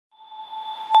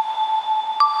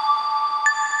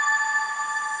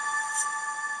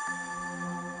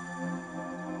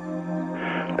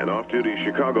off-duty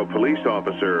Chicago police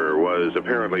officer was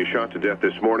apparently shot to death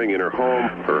this morning in her home.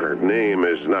 Her name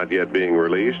is not yet being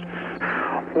released.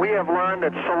 We have learned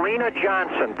that Selena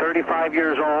Johnson, 35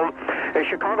 years old, a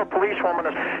Chicago policewoman,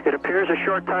 it appears a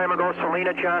short time ago,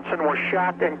 Selena Johnson was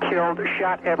shot and killed,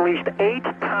 shot at least 8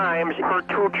 times. Her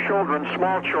 2 children,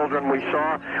 small children we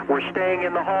saw, were staying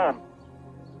in the home.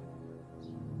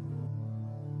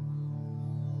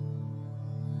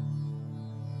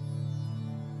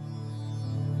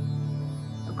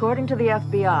 According to the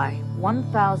FBI,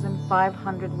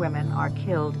 1,500 women are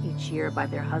killed each year by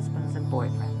their husbands and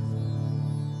boyfriends.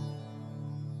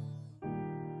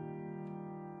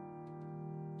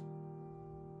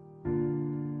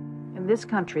 In this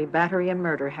country, battery and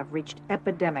murder have reached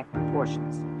epidemic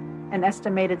proportions. An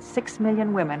estimated 6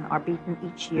 million women are beaten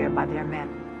each year by their men.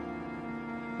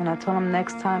 And I told him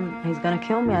next time he's gonna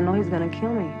kill me, I know he's gonna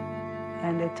kill me.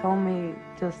 And they told me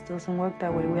it just doesn't work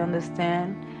that way. We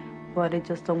understand, but it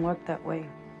just don't work that way.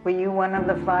 Were you one of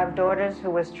the 5 daughters who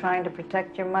was trying to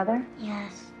protect your mother?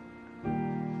 Yes.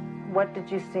 What did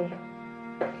you see?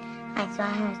 I saw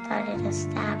him started to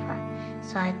stab her,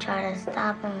 so I tried to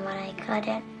stop him, but I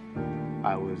couldn't.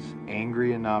 I was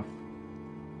angry enough,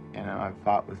 and I've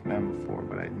fought with men before,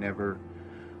 but I never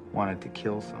wanted to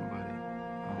kill somebody.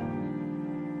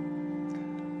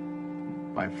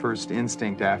 My first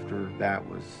instinct after that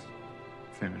was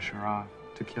finish her off,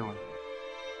 to kill her.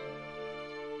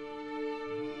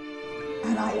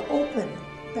 And I opened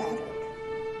Battered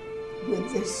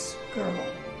with this girl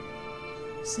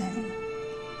saying,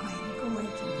 I am going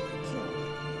to be killed.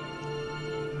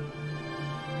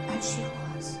 And she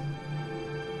was.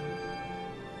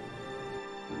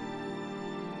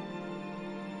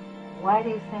 Why do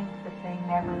you think that they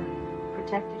never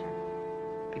protected her?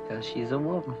 Because she's a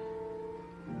woman.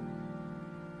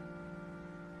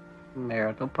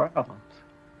 Marital problems.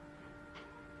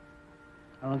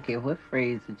 I don't care what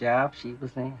phrase the job she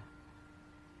was in.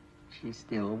 She's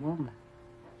still a woman.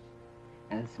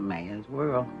 And it's a man's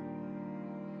world.